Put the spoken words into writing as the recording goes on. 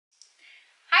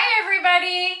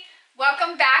everybody!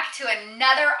 Welcome back to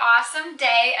another awesome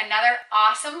day, another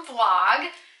awesome vlog.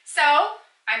 So,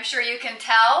 I'm sure you can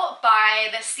tell by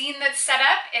the scene that's set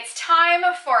up, it's time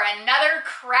for another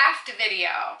craft video.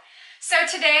 So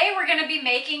today we're going to be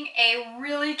making a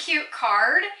really cute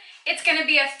card. It's going to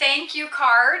be a thank you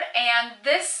card, and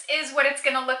this is what it's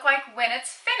going to look like when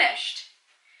it's finished.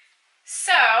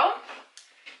 So,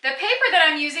 the paper that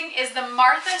I'm using is the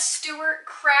Martha Stewart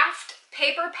Craft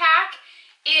paper pack.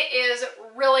 It is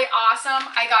really awesome.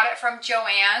 I got it from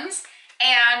Joann's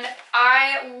and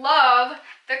I love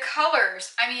the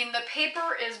colors. I mean, the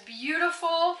paper is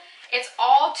beautiful. It's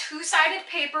all two-sided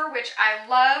paper, which I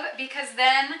love because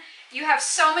then you have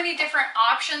so many different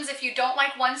options. If you don't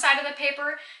like one side of the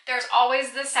paper, there's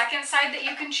always the second side that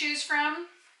you can choose from.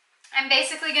 I'm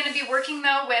basically going to be working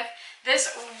though with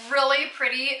this really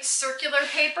pretty circular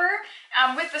paper.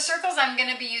 With the circles, I'm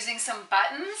going to be using some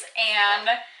buttons, and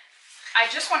I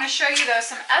just want to show you though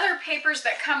some other papers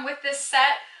that come with this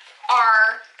set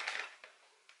are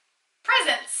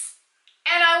presents.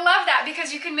 And I love that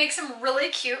because you can make some really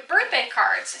cute birthday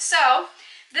cards. So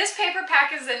this paper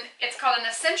pack is it's called an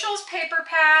Essentials paper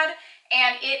pad,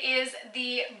 and it is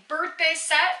the birthday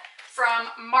set from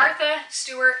Martha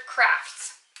Stewart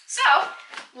Crafts. So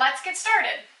let's get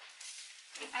started.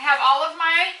 I have all of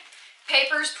my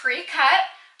papers pre-cut.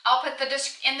 I'll put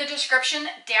in the description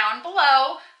down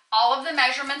below all of the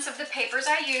measurements of the papers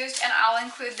I used, and I'll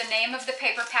include the name of the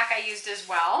paper pack I used as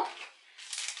well.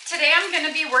 Today I'm going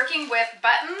to be working with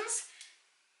buttons,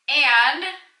 and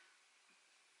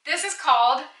this is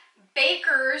called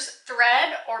Baker's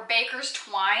Thread or Baker's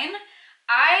Twine.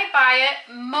 I buy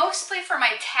it mostly for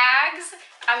my tags.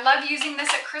 I love using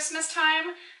this at Christmas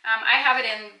time. I have it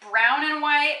in brown and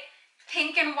white,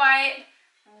 pink and white,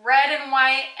 red and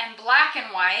white, and black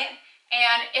and white.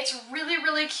 And it's really,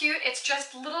 really cute. It's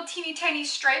just little teeny tiny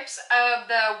stripes of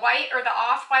the white or the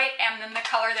off-white and then the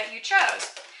color that you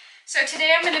chose. So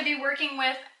today I'm going to be working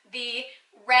with the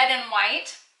red and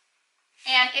white,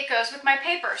 and it goes with my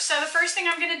paper. So the first thing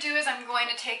I'm going to do is I'm going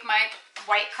to take my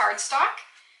white cardstock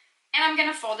and I'm going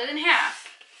to fold it in half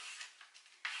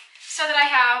so that I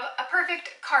have a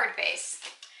perfect card base.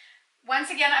 Once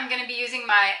again, I'm going to be using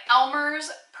my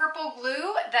Elmer's purple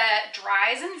glue that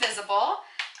dries invisible.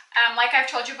 Like I've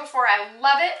told you before, I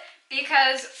love it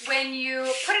because when you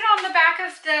put it on the back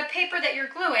of the paper that you're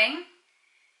gluing,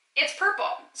 it's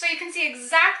purple. So you can see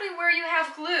exactly where you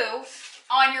have glue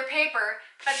on your paper,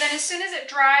 but then as soon as it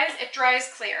dries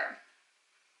clear.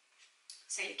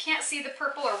 So you can't see the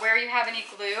purple or where you have any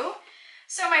glue.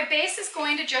 So my base is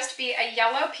going to just be a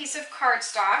yellow piece of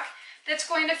cardstock that's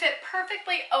going to fit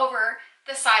perfectly over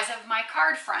the size of my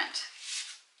card front.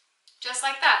 Just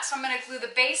like that. So I'm going to glue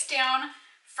the base down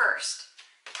first.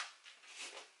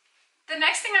 The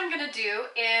next thing I'm going to do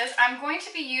is I'm going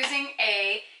to be using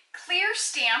a clear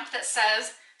stamp that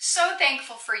says, "So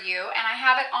thankful for you," and I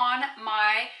have it on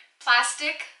my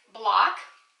plastic block.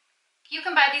 You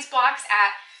can buy these blocks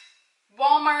at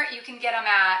Walmart, you can get them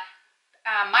at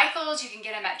Michael's, you can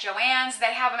get them at Joann's.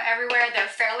 They have them everywhere. They're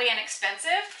fairly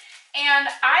inexpensive. And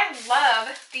I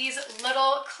love these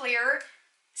little clear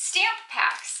stamp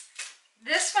packs.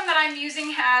 This one that I'm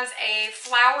using has a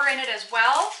flower in it as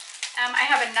well. I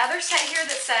have another set here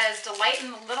that says "Delight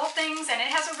in the Little Things," and it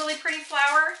has a really pretty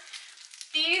flower.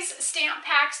 These stamp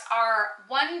packs are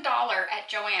 $1 at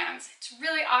Joann's. It's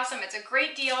really awesome. It's a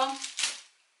great deal,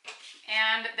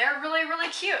 and they're really, really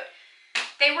cute.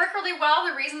 They work really well.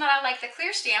 The reason that I like the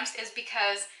clear stamps is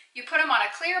because you put them on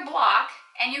a clear block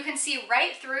and you can see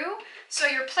right through, so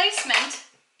your placement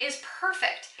is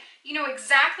perfect. You know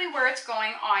exactly where it's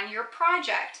going on your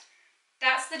project.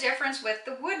 That's the difference with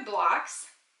the wood blocks.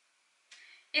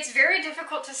 It's very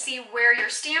difficult to see where you're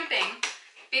stamping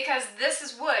because this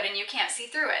is wood and you can't see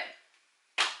through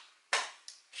it.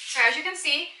 So as you can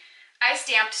see, I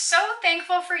stamped "So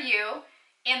thankful for you"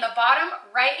 in the bottom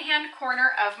right-hand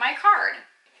corner of my card.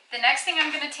 The next thing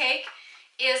I'm going to take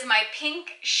is my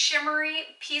pink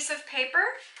shimmery piece of paper.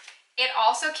 It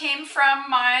also came from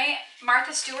my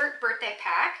Martha Stewart birthday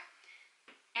pack.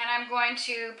 And I'm going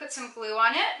to put some glue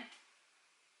on it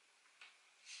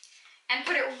and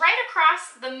put it right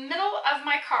across the middle of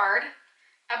my card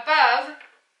above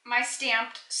my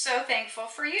stamped "So thankful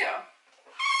for you."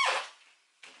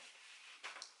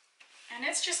 And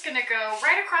it's just going to go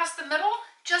right across the middle,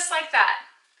 just like that.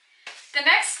 The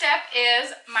next step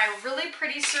is my really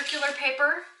pretty circular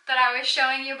paper that I was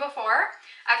showing you before.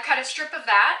 I've cut a strip of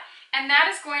that, and that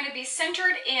is going to be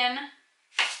centered in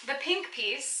the pink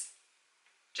piece,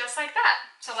 just like that.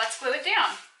 So let's glue it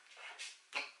down.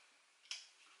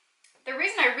 The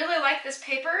reason I really like this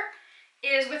paper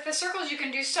is with the circles you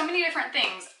can do so many different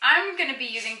things. I'm going to be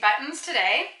using buttons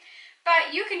today,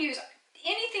 but you can use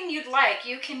anything you'd like.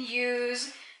 You can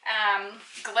use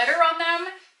glitter on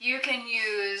them, you can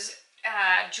use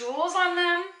jewels on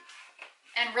them,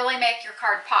 and really make your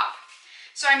card pop.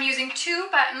 So I'm using two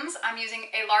buttons. I'm using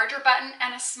a larger button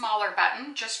and a smaller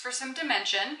button just for some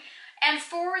dimension. And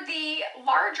for the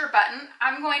larger button,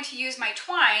 I'm going to use my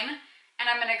twine, and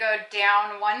I'm going to go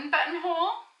down one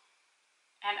buttonhole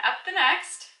and up the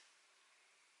next.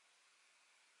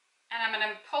 And I'm going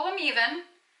to pull them even,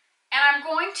 and I'm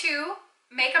going to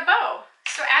make a bow.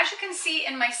 So as you can see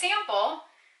in my sample,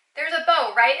 there's a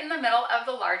bow right in the middle of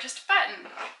the largest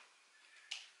button.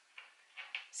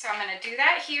 So I'm going to do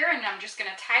that here, and I'm just going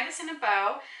to tie this in a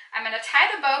bow. I'm going to tie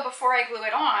the bow before I glue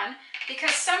it on,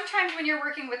 because sometimes when you're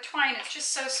working with twine, it's just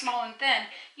so small and thin,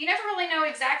 you never really know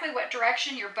exactly what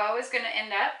direction your bow is going to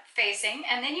end up facing,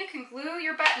 and then you can glue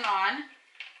your button on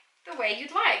the way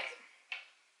you'd like.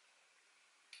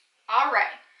 All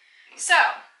right, so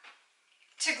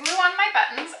to glue on my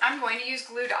buttons, I'm going to use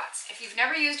glue dots. If you've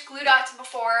never used glue dots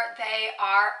before, they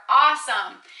are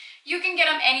awesome. You can get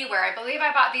them anywhere. I believe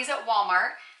I bought these at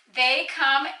Walmart. They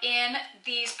come in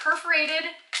these perforated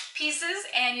pieces,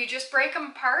 and you just break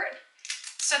them apart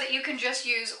so that you can just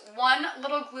use one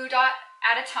little glue dot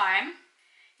at a time.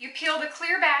 You peel the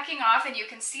clear backing off, and you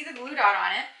can see the glue dot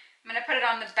on it. I'm going to put it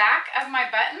on the back of my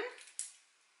button,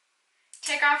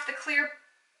 take off the clear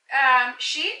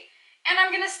sheet, and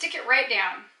I'm going to stick it right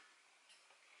down.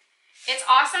 It's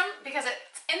awesome because it's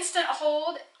instant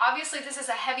hold. Obviously this is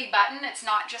a heavy button, it's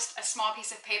not just a small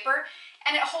piece of paper,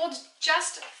 and it holds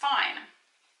just fine.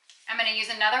 I'm going to use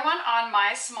another one on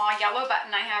my small yellow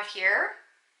button I have here.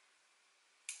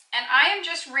 And I am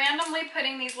just randomly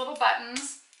putting these little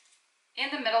buttons in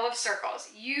the middle of circles.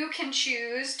 You can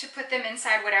choose to put them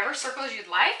inside whatever circles you'd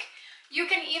like. You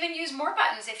can even use more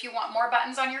buttons if you want more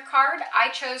buttons on your card. I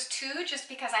chose two just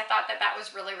because I thought that that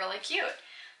was really, really cute.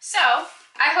 So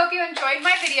I hope you enjoyed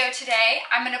my video today.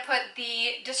 I'm going to put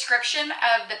the description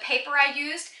of the paper I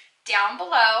used down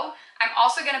below. I'm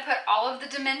also going to put all of the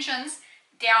dimensions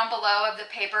down below of the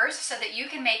papers so that you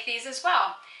can make these as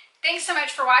well. Thanks so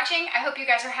much for watching. I hope you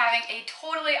guys are having a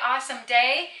totally awesome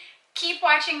day. Keep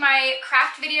watching my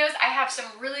craft videos. I have some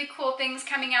really cool things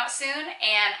coming out soon,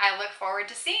 and I look forward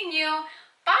to seeing you.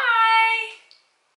 Bye!